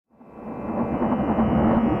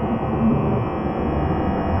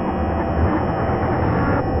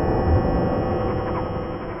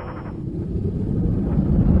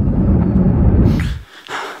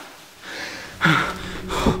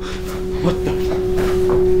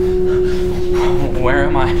Where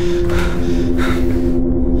am I?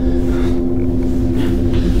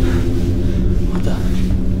 What the?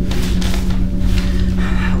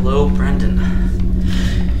 Hello, Brendan.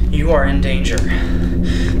 You are in danger.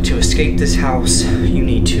 To escape this house, you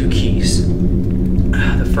need 2 keys.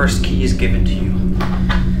 The first key is given to you.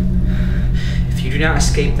 If you do not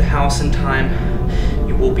escape the house in time,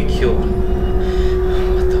 you will be killed.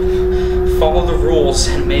 Follow the rules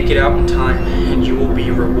and make it out in time, and you will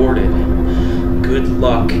be rewarded. Good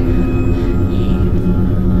luck. What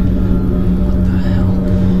the hell?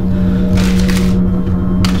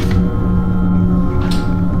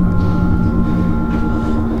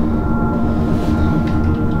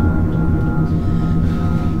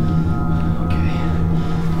 Okay.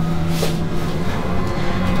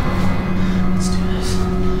 Let's do this.